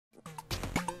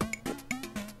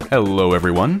Hello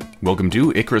everyone, welcome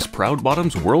to Icarus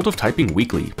Proudbottom's World of Typing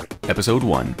Weekly, Episode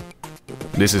 1.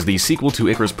 This is the sequel to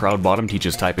Icarus Proudbottom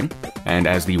Teaches Typing, and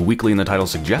as the weekly in the title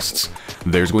suggests,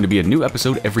 there's going to be a new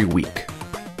episode every week.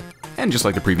 And just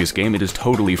like the previous game, it is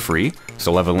totally free,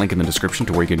 so I'll have a link in the description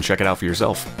to where you can check it out for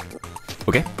yourself.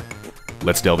 Okay,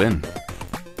 let's delve in.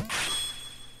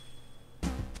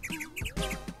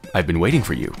 I've been waiting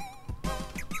for you.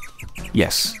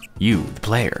 Yes, you, the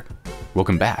player.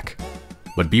 Welcome back.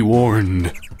 But be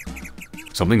warned.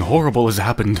 Something horrible has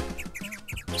happened.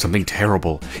 Something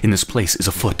terrible in this place is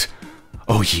afoot.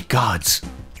 Oh ye gods!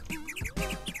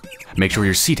 Make sure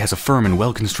your seat has a firm and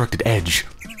well-constructed edge,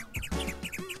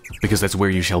 because that's where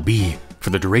you shall be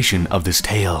for the duration of this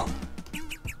tale.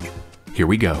 Here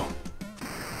we go.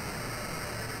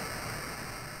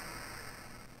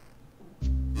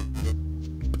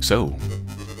 So,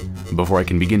 before I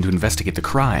can begin to investigate the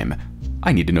crime,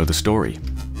 I need to know the story.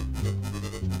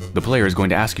 The player is going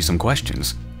to ask you some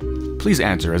questions. Please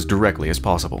answer as directly as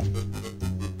possible.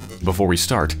 Before we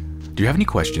start, do you have any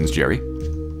questions, Jerry?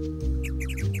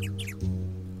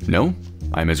 No?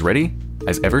 I'm as ready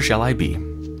as ever shall I be.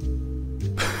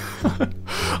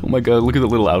 Oh my god, look at the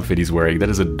little outfit he's wearing. That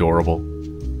is adorable.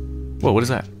 Whoa, what is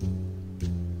that?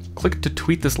 Click to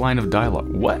tweet this line of dialogue.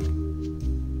 What?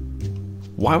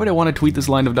 Why would I want to tweet this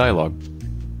line of dialogue?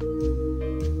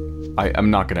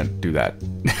 I'm not gonna do that.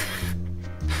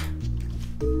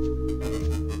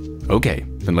 Okay,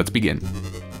 then let's begin.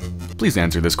 Please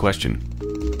answer this question.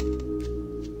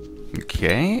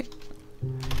 Okay.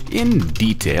 In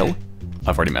detail.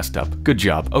 I've already messed up. Good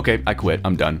job. Okay, I quit.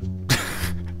 I'm done.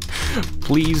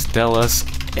 Please tell us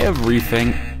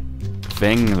everything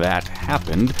that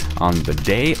happened on the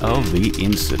day of the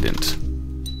incident.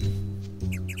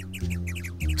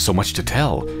 So much to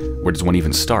tell. Where does one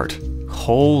even start?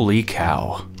 Holy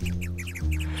cow.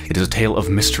 It is a tale of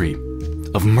mystery,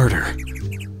 of murder,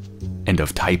 and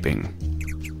of typing.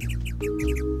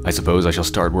 I suppose I shall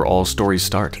start where all stories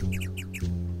start.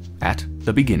 At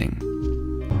the beginning.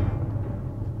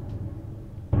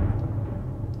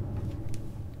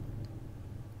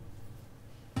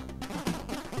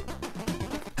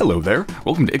 Hello there,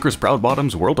 welcome to Icarus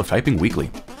Proudbottom's World of Typing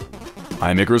Weekly.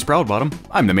 I'm Icarus Proudbottom,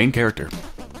 I'm the main character.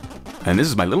 And this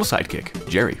is my little sidekick,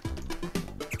 Jerry.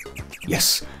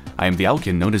 Yes, I am the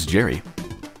Owlkin known as Jerry.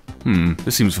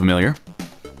 This seems familiar.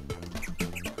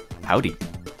 Howdy.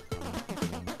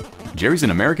 Jerry's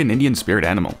an American Indian spirit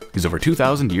animal. He's over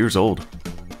 2,000 years old.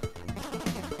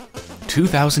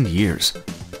 2,000 years.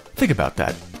 Think about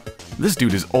that. This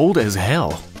dude is old as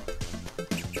hell.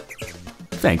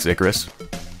 Thanks, Icarus.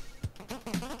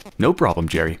 No problem,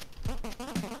 Jerry.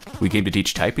 We came to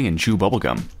teach typing and chew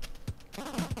bubblegum.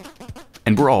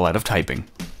 And we're all out of typing.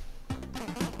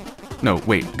 No,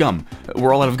 wait, gum.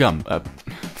 We're all out of gum.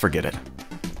 Forget it.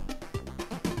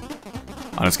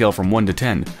 On a scale from 1 to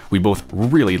 10, we both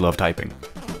really love typing.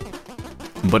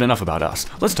 But enough about us.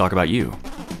 Let's talk about you.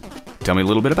 Tell me a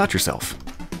little bit about yourself.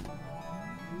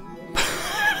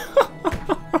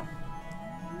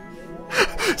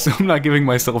 So I'm not giving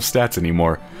myself stats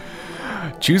anymore.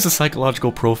 Choose a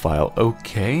psychological profile.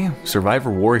 Okay. Survivor,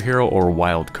 war hero, or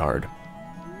wild card.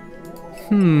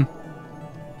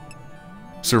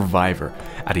 Survivor.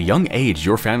 At a young age,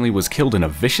 your family was killed in a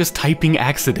vicious typing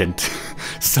accident,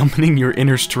 summoning your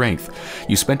inner strength.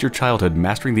 You spent your childhood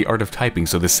mastering the art of typing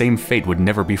so the same fate would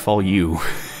never befall you.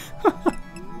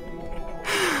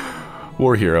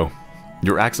 War hero.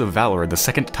 Your acts of valor in the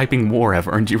Second Typing War have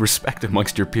earned you respect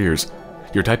amongst your peers.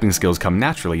 Your typing skills come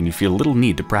naturally and you feel little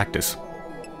need to practice.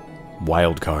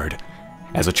 Wild card.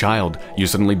 As a child, you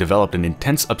suddenly developed an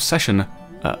intense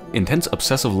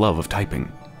obsessive love of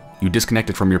typing. You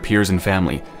disconnected from your peers and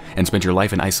family, and spent your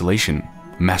life in isolation,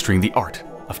 mastering the art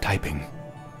of typing.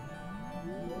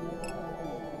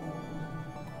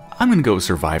 I'm gonna go with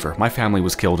Survivor. My family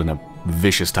was killed in a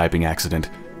vicious typing accident.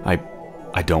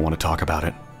 I don't want to talk about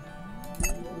it.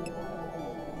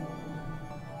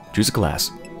 Choose a class.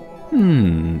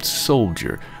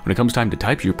 Soldier. When it comes time to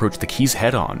type, you approach the keys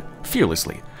head-on,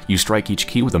 fearlessly. You strike each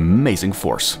key with amazing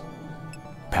force.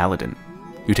 Paladin.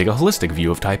 You take a holistic view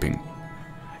of typing.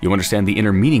 You understand the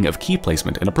inner meaning of key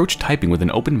placement and approach typing with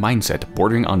an open mindset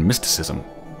bordering on mysticism.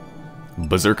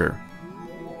 Berserker.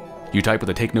 You type with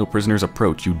a take-no-prisoners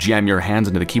approach. You jam your hands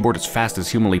into the keyboard as fast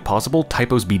as humanly possible.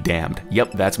 Typos be damned.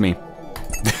 Yep, that's me.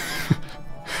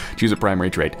 Choose a primary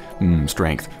trait.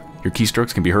 Strength. Your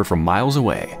keystrokes can be heard from miles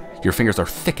away. Your fingers are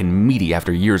thick and meaty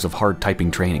after years of hard typing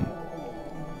training.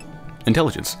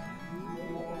 Intelligence.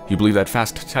 You believe that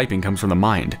fast typing comes from the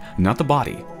mind, not the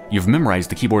body. You've memorized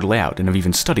the keyboard layout and have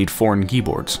even studied foreign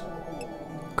keyboards.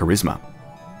 Charisma.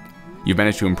 You've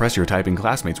managed to impress your typing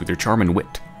classmates with your charm and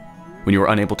wit. When you are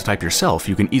unable to type yourself,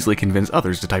 you can easily convince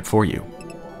others to type for you.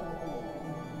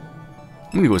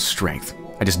 I'm gonna go with strength.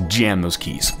 I just jam those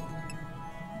keys.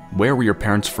 Where were your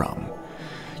parents from?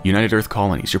 United Earth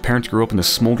colonies. Your parents grew up in the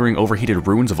smoldering, overheated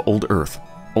ruins of old Earth.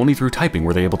 Only through typing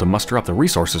were they able to muster up the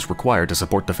resources required to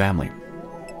support the family.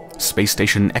 Space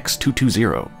Station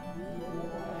X220.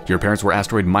 Your parents were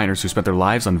asteroid miners who spent their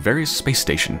lives on various space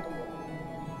stations.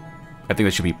 I think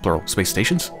that should be plural. Space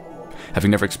stations?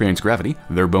 Having never experienced gravity,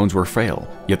 their bones were frail,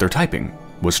 yet their typing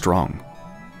was strong.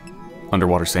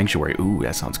 Underwater sanctuary. Ooh,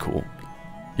 that sounds cool.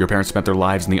 Your parents spent their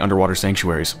lives in the underwater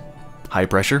sanctuaries. High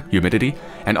pressure, humidity,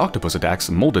 and octopus attacks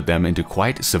molded them into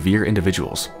quite severe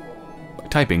individuals.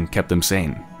 Typing kept them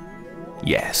sane.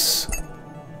 Yes.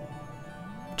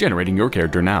 Generating your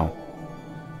character now.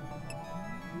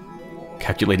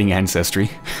 Calculating ancestry.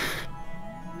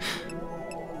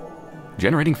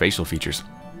 Generating facial features.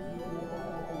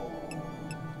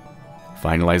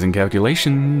 Finalizing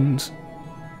calculations.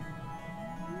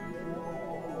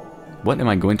 What am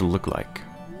I going to look like?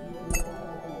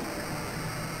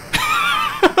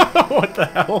 What the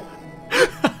hell?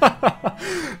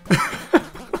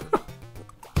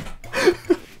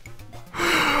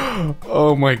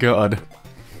 Oh my god.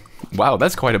 Wow,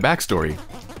 that's quite a backstory.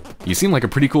 You seem like a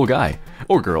pretty cool guy.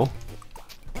 Or girl.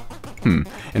 In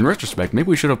retrospect, maybe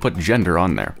we should have put gender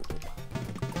on there.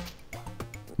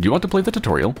 Do you want to play the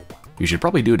tutorial? You should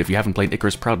probably do it if you haven't played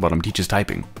Icarus Proudbottom Teaches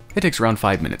Typing. It takes around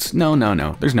 5 minutes. No,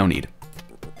 there's no need.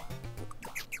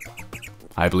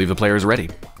 I believe the player is ready.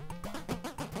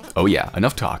 Oh yeah,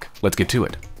 enough talk. Let's get to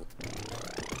it.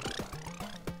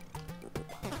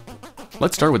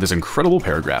 Let's start with this incredible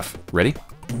paragraph. Ready?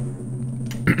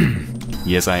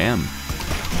 Yes, I am.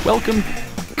 Welcome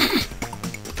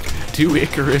to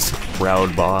Icarus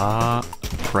Proudbottom's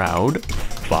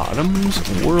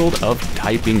World of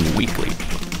Typing Weekly.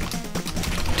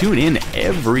 Tune in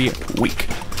every week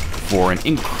for an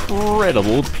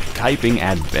incredible typing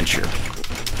adventure.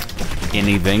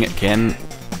 Anything can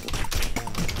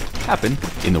happen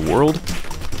in the world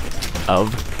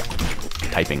of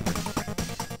typing.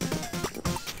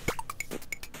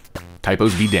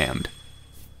 Typos be damned.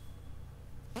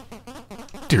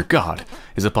 Dear God,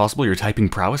 is it possible your typing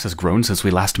prowess has grown since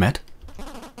we last met?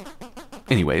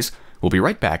 Anyways, we'll be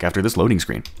right back after this loading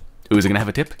screen. Ooh, is it gonna have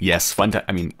a tip? Yes, fun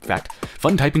typing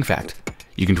fact.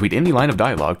 You can tweet any line of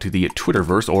dialogue to the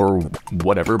Twitterverse or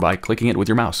whatever by clicking it with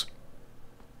your mouse.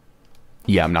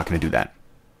 Yeah, I'm not gonna do that.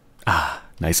 Ah,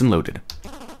 nice and loaded.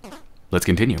 Let's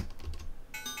continue.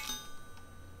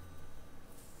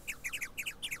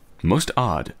 Most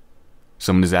odd.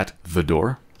 Someone is at the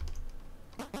door?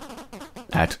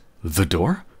 At the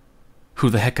door? Who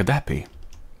the heck could that be?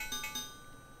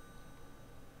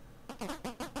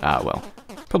 Ah, well.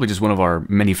 Probably just one of our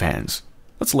many fans.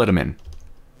 Let's let him in.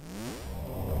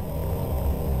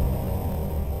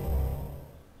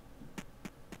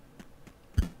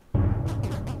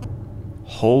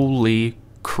 Holy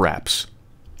craps.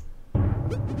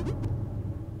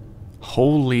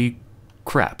 Holy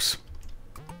craps.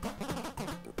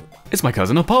 It's my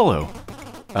cousin Apollo.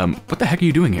 What the heck are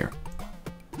you doing here?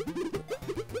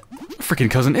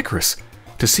 Freaking cousin Icarus.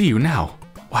 To see you now.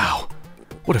 Wow.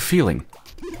 What a feeling.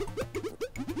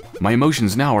 My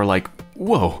emotions now are like,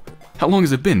 whoa, how long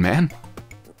has it been, man?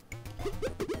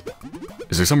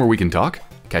 Is there somewhere we can talk?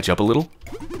 Catch up a little?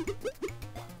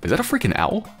 Is that a freaking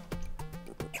owl?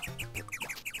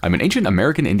 I'm an ancient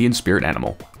American Indian spirit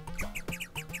animal.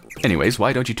 Anyways,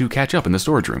 why don't you two catch up in the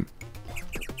storage room?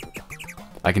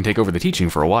 I can take over the teaching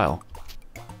for a while.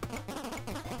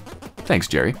 Thanks,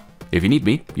 Jerry. If you need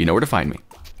me, you know where to find me.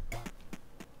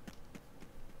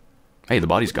 Hey, the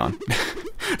body's gone.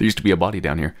 There used to be a body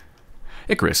down here.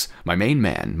 Icarus, my main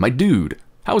man, my dude.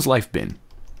 How has life been?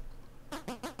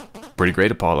 Pretty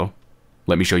great, Apollo.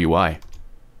 Let me show you why.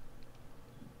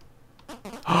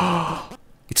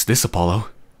 It's this, Apollo.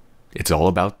 It's all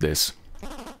about this.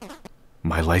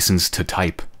 My license to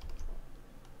type.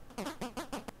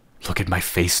 Look at my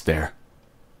face there.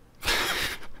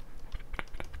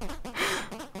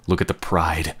 Look at the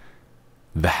pride.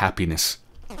 The happiness.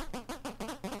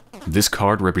 This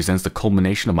card represents the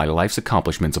culmination of my life's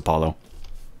accomplishments, Apollo.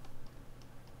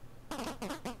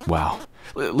 Wow.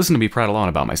 Listen to me prattle on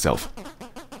about myself.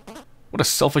 What a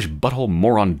selfish butthole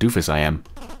moron doofus I am.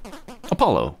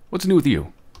 Apollo, what's new with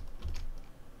you?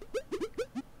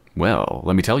 Well,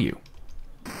 let me tell you.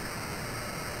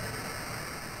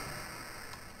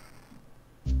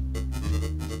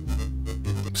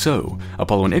 So,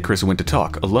 Apollo and Icarus went to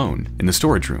talk, alone, in the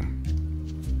storage room.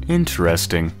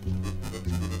 Interesting.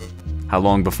 How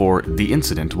long before the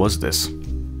incident was this?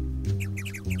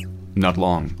 Not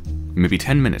long. Maybe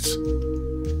 10 minutes.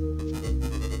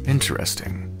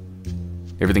 Interesting.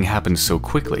 Everything happened so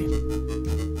quickly.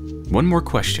 One more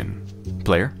question.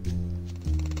 Player?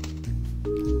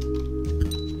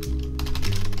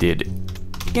 Did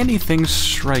anything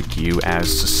strike you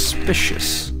as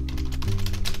suspicious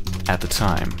at the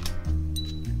time?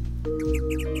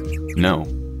 No.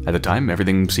 At the time,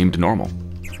 everything seemed normal.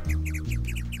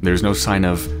 There's no sign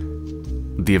of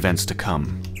the events to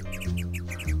come.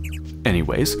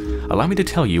 Anyways, allow me to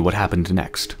tell you what happened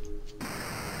next.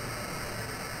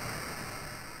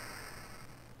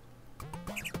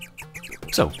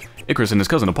 So, Icarus and his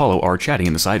cousin Apollo are chatting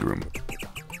in the side room.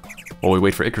 While we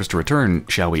wait for Icarus to return,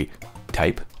 shall we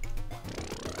type?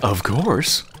 Of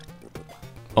course!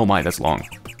 Oh my, that's long.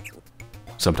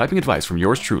 Some typing advice from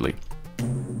yours truly.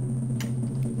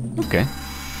 Okay.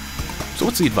 So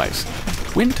what's the advice?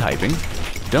 When typing,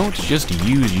 don't just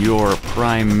use your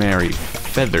primary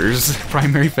feathers.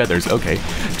 Primary feathers, okay.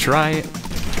 Try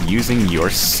using your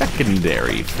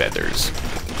secondary feathers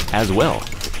as well.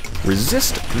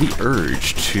 Resist the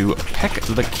urge to peck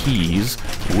the keys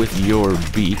with your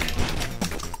beak,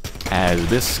 as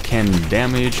this can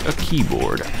damage a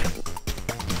keyboard.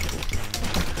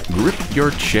 Grip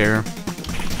your chair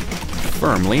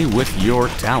firmly with your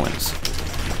talons.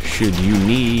 Should you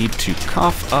need to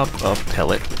cough up a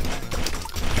pellet,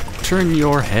 turn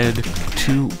your head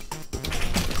to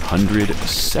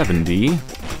 170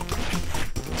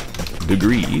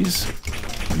 degrees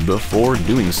before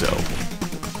doing so.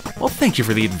 Well, thank you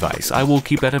for the advice. I will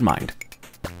keep that in mind.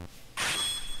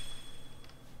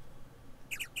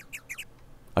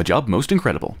 A job most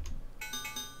incredible.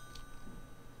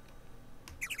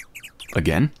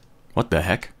 Again? What the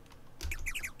heck?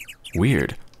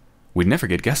 Weird. We'd never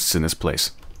get guests in this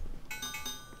place.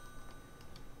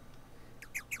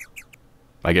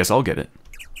 I guess I'll get it.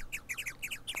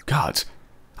 Gods,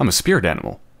 I'm a spirit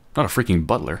animal, not a freaking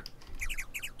butler.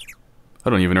 I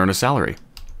don't even earn a salary.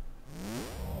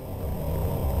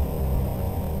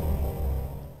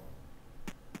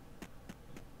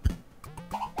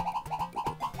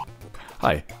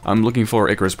 Hi, I'm looking for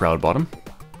Icarus Proudbottom.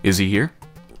 Is he here?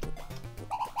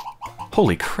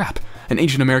 Holy crap, an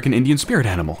ancient American Indian spirit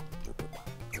animal.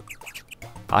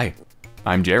 Hi,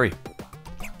 I'm Jerry.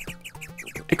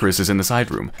 Icarus is in the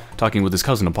side room, talking with his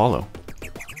cousin Apollo.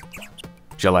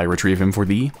 Shall I retrieve him for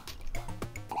thee?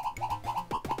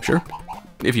 Sure,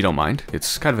 if you don't mind.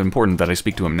 It's kind of important that I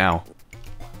speak to him now.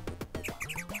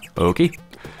 Okay,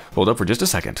 hold up for just a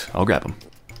second. I'll grab him.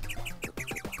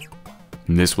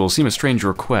 This will seem a strange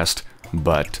request,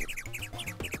 but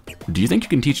do you think you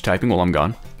can teach typing while I'm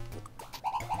gone?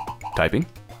 Typing?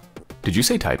 Did you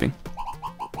say typing?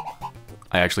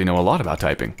 I actually know a lot about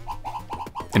typing.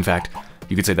 In fact,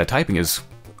 you could say that typing is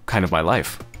kind of my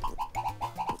life.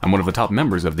 I'm one of the top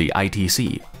members of the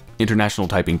ITC, International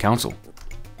Typing Council.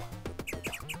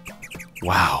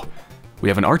 Wow, we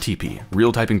have an RTP,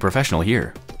 Real Typing Professional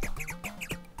here.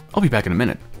 I'll be back in a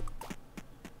minute.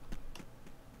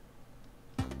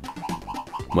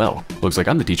 Well, looks like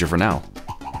I'm the teacher for now.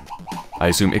 I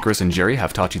assume Icarus and Jerry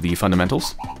have taught you the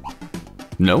fundamentals?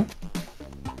 No?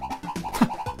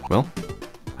 Well,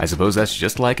 I suppose that's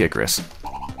just like Icarus.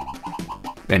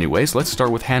 Anyways, let's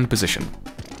start with hand position.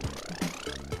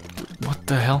 What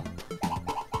the hell?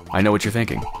 I know what you're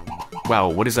thinking. Wow,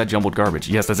 what is that jumbled garbage?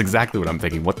 Yes, that's exactly what I'm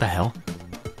thinking. What the hell?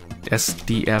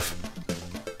 SDF...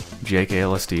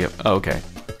 JKLSDF... Oh, okay.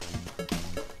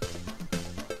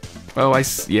 Oh,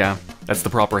 yeah. That's the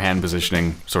proper hand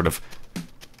positioning, sort of.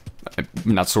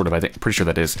 Not sort of, I think. Pretty sure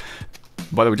that is.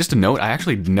 By the way, just a note, I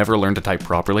actually never learned to type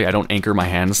properly. I don't anchor my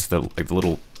hands to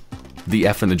the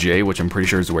F and the J, which I'm pretty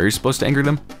sure is where you're supposed to anchor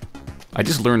them. I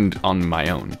just learned on my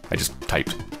own. I just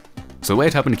typed. So the way I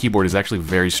type on the keyboard is actually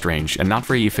very strange and not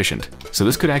very efficient. So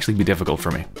this could actually be difficult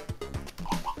for me.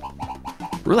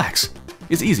 Relax.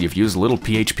 It's easy if you use a little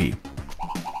PHP.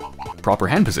 Proper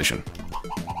hand position.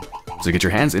 So get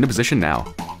your hands into position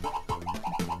now.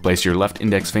 Place your left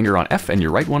index finger on F and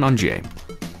your right one on J.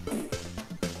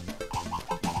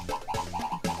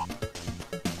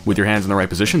 With your hands in the right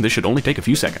position, this should only take a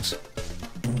few seconds.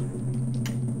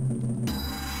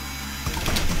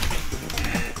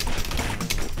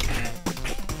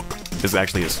 This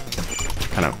actually is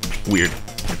kind of weird.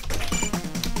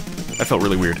 That felt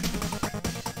really weird.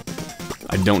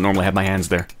 I don't normally have my hands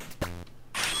there.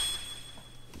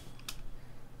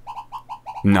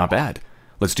 Not bad.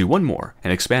 Let's do one more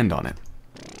and expand on it.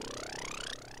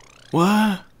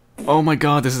 What? Oh my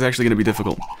god, this is actually going to be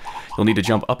difficult. You'll need to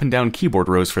jump up and down keyboard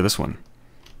rows for this one.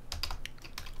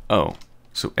 Oh,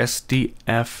 so S, D,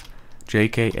 F, J,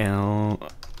 K, L...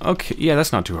 Okay, yeah,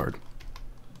 that's not too hard.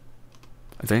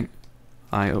 I think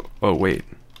oh, wait.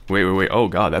 Wait. Oh,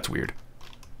 God, that's weird.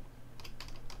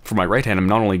 For my right hand, I'm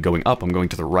not only going up, I'm going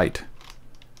to the right.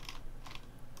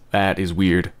 That is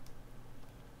weird.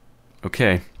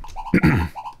 Okay.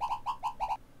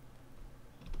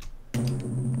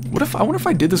 I wonder if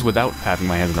I did this without having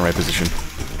my hands in the right position.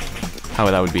 How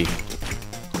that would be.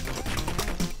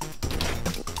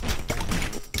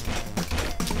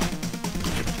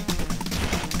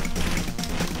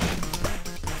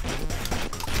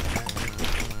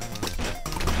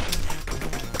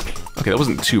 Okay, that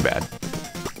wasn't too bad.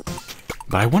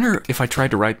 But I wonder if I tried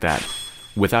to write that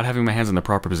without having my hands in the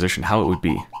proper position, how it would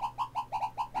be.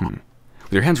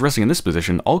 With your hands resting in this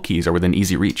position, all keys are within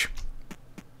easy reach.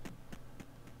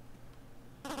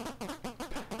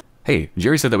 Hey,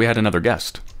 Jerry said that we had another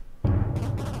guest.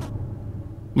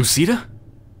 Lucida?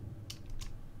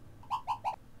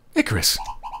 Icarus.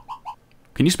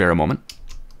 Can you spare a moment?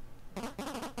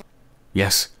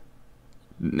 Yes.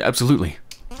 Absolutely.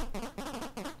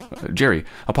 Jerry,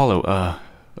 Apollo,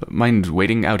 mind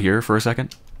waiting out here for a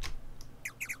second?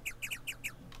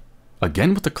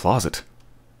 Again with the closet.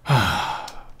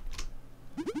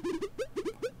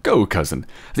 Go, cousin.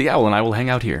 The owl and I will hang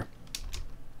out here.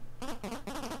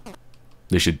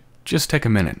 They should just take a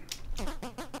minute.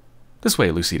 This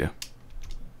way, Lucida.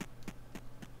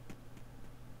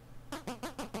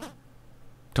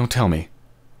 Don't tell me.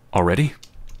 Already?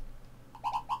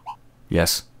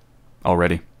 Yes.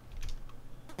 Already.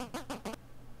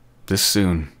 This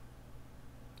soon.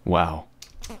 Wow.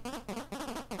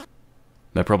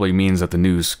 That probably means that the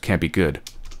news can't be good.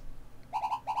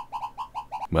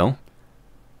 Well,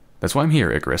 that's why I'm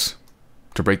here, Icarus.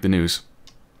 To break the news.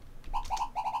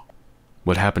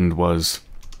 What happened was...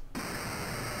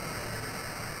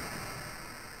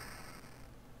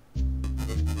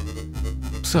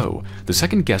 So, the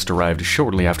second guest arrived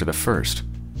shortly after the first.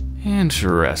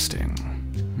 Interesting.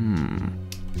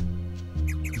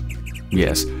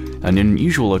 Yes, an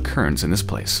unusual occurrence in this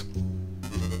place.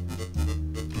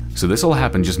 So this all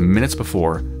happened just minutes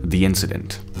before the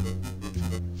incident.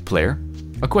 Player,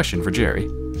 a question for Jerry.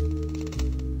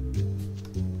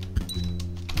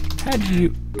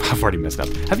 I've already messed up.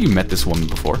 Have you met this woman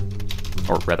before?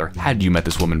 Or rather, had you met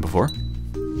this woman before?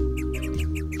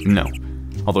 No.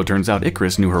 Although it turns out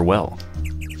Icarus knew her well.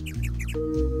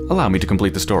 Allow me to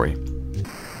complete the story.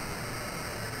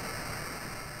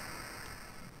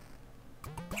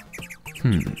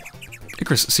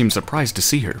 Icarus seems surprised to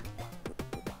see her.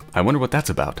 I wonder what that's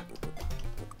about.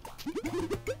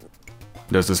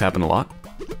 Does this happen a lot?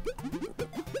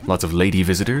 Lots of lady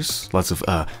visitors? Lots of,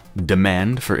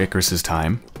 demand for Icarus's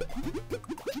time?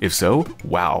 If so,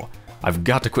 wow, I've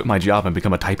got to quit my job and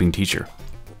become a typing teacher.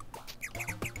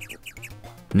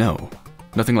 No,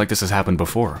 nothing like this has happened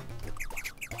before.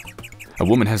 A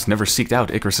woman has never seeked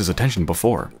out Icarus's attention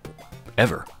before.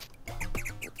 Ever.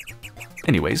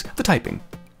 Anyways, the typing.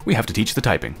 We have to teach the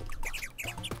typing.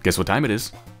 Guess what time it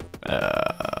is?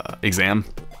 Exam?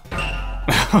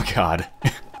 Oh, God.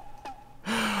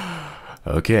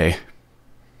 Okay.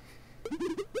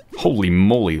 Holy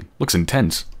moly, looks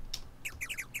intense.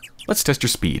 Let's test your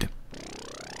speed.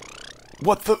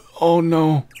 What the? Oh,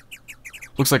 no.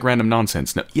 Looks like random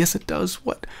nonsense. No, yes, it does.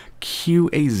 What?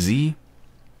 QAZ?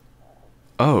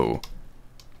 Oh.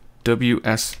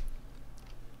 WSED.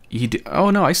 Oh,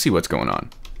 no, I see what's going on.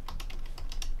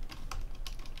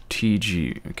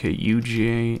 TG. Okay,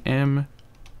 UJM.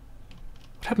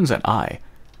 What happens at I?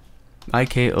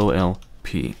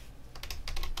 IKOLP.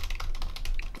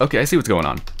 Okay, I see what's going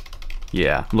on.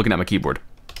 Yeah, I'm looking at my keyboard.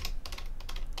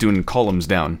 Doing columns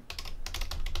down.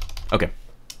 Okay.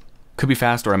 Could be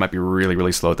fast, or I might be really,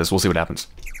 really slow at this. We'll see what happens.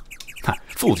 Ha,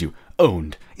 fooled you.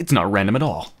 Owned. It's not random at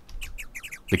all.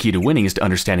 The key to winning is to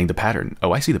understanding the pattern.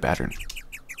 Oh, I see the pattern.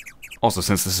 Also,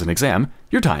 since this is an exam,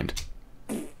 you're timed.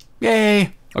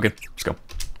 Yay! Okay, let's go.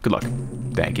 Good luck.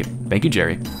 Thank you. Thank you,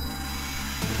 Jerry.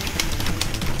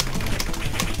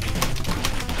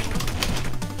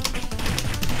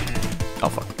 Oh,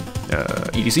 fuck.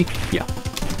 EDC? Yeah.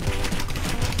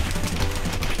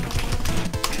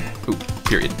 Ooh,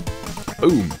 period.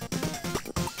 Boom.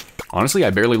 Honestly, I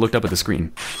barely looked up at the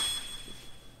screen.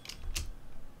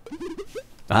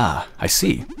 Ah, I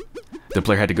see. The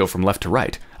player had to go from left to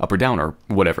right, up or down, or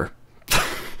whatever.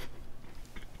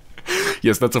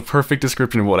 Yes, that's a perfect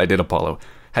description of what I did, Apollo.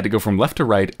 Had to go from left to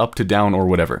right, up to down, or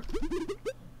whatever.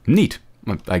 Neat.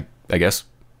 I guess.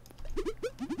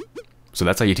 So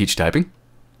that's how you teach typing?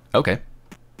 Okay.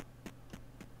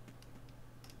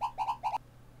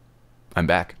 I'm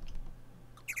back.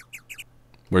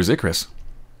 Where's Icarus?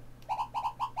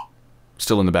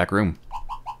 Still in the back room.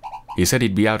 He said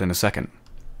he'd be out in a second.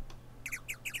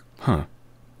 Huh.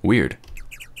 Weird.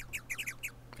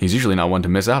 He's usually not one to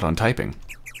miss out on typing.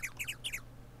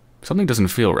 Something doesn't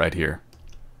feel right here.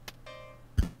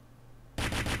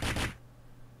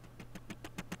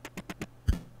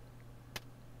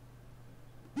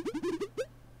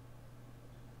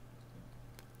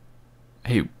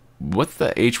 Hey, what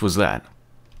the H was that?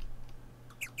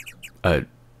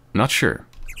 Not sure.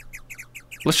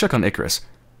 Let's check on Icarus.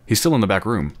 He's still in the back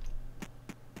room.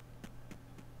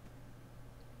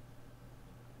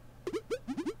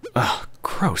 Ugh,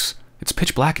 gross. It's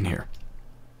pitch black in here.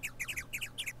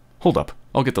 Hold up,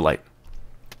 I'll get the light.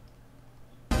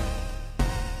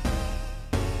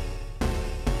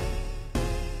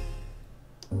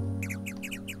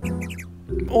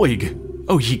 Oig!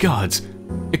 Oh ye gods!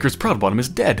 Icarus Proudbottom is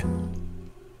dead!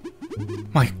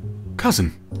 My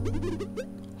cousin!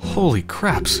 Holy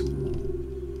craps!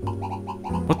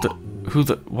 What the... who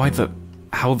the... why the...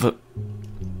 how the...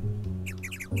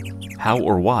 how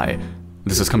or why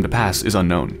this has come to pass is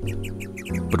unknown.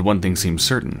 But one thing seems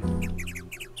certain.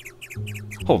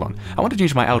 Hold on, I want to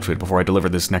change my outfit before I deliver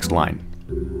this next line.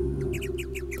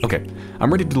 Okay,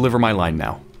 I'm ready to deliver my line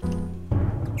now.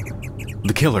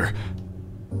 The killer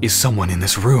is someone in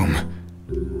this room.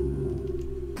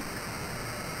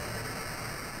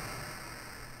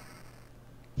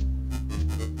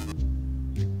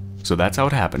 So that's how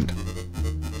it happened.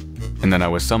 And then I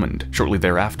was summoned shortly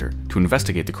thereafter to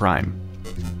investigate the crime.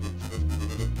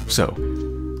 So,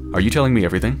 are you telling me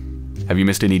everything? Have you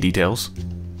missed any details?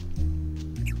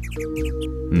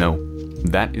 No,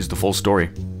 that is the full story.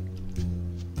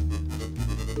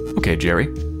 Okay, Jerry.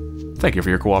 Thank you for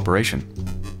your cooperation.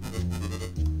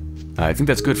 I think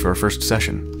that's good for our first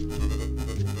session.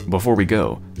 Before we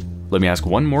go, let me ask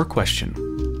one more question.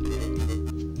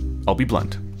 I'll be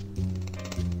blunt.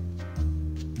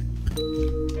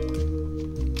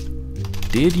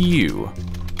 Did you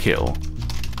kill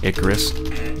Icarus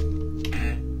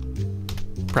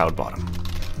Proudbottom?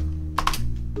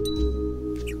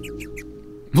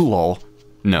 Lol.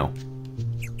 No.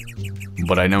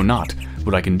 But I know not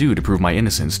what I can do to prove my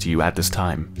innocence to you at this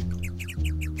time.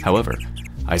 However,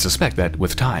 I suspect that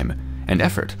with time, and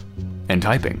effort, and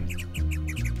typing,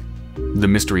 the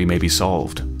mystery may be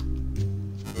solved.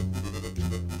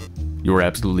 You're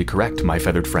absolutely correct, my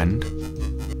feathered friend.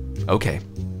 Okay,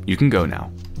 you can go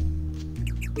now.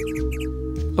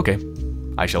 Okay,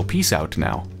 I shall peace out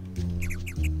now.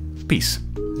 Peace.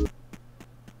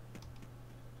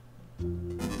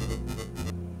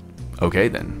 Okay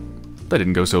then, that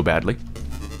didn't go so badly.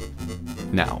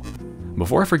 Now,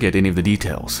 before I forget any of the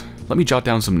details, let me jot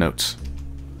down some notes.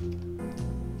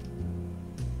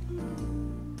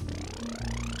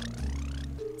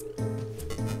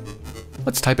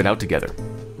 Let's type it out together.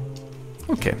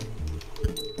 Okay.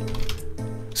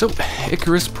 So,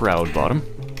 Icarus Proudbottom.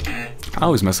 I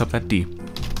always mess up that D.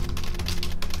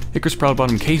 Icarus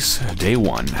Proudbottom case, day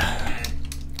 1.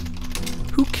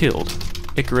 Who killed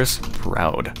Icarus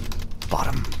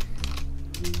Proudbottom?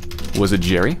 Was it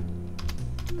Jerry?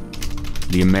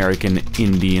 The American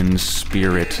Indian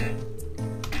spirit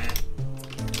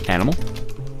animal?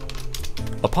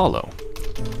 Apollo?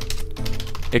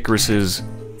 Icarus's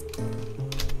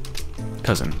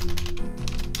cousin?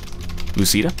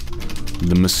 Lucida?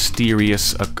 The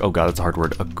mysterious, oh god, that's a hard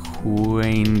word,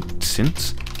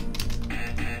 acquaintance?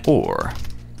 Or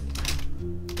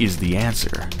is the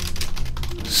answer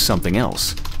something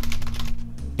else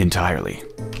entirely?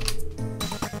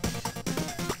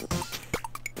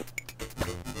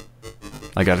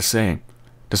 I gotta say,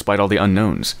 despite all the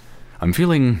unknowns, I'm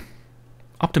feeling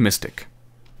optimistic.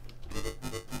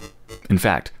 In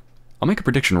fact, I'll make a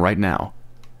prediction right now.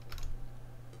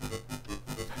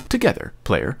 Together,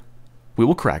 player, we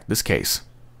will crack this case.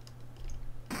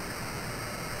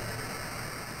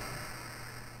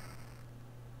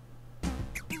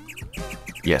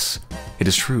 Yes, it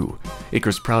is true.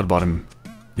 Icarus Proudbottom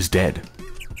is dead.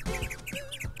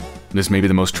 This may be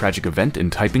the most tragic event in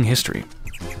typing history.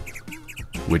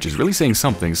 Which is really saying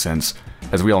something since,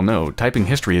 as we all know, typing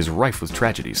history is rife with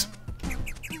tragedies.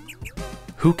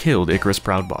 Who killed Icarus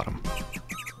Proudbottom?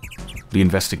 The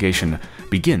investigation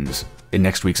begins in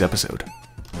next week's episode.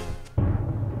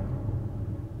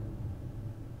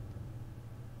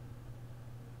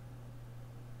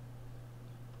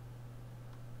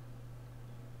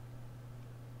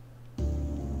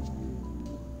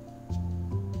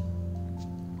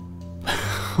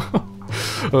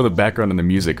 Oh, the background and the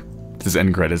music. This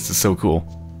end credits is so cool.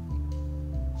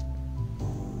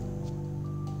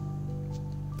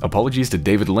 Apologies to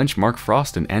David Lynch, Mark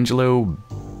Frost, and Angelo...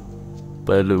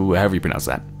 but however you pronounce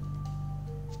that.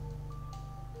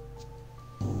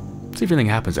 See if anything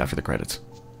happens after the credits.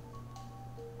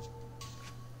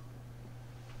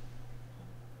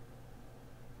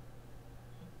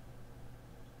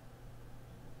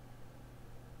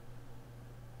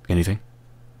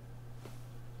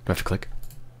 I have to click?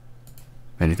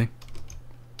 Anything?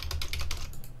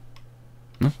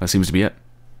 No, that seems to be it.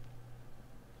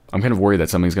 I'm kind of worried that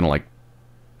something's gonna, like,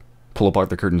 pull apart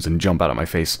the curtains and jump out at my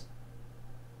face.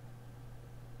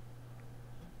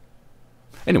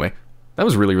 Anyway, that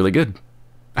was really, really good.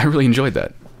 I really enjoyed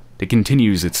that. It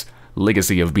continues its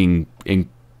legacy of being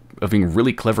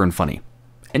really clever and funny.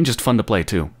 And just fun to play,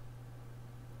 too.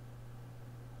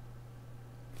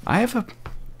 I have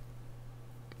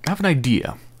an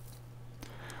idea.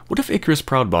 What if Icarus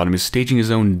Proudbottom is staging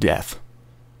his own death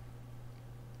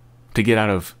to get out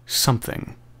of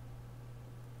something?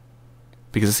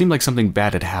 Because it seemed like something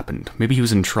bad had happened. Maybe he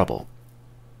was in trouble.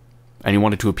 And he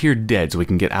wanted to appear dead so he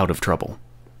can get out of trouble.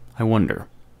 I wonder.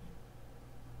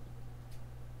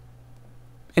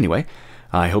 Anyway,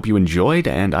 I hope you enjoyed,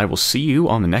 and I will see you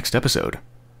on the next episode.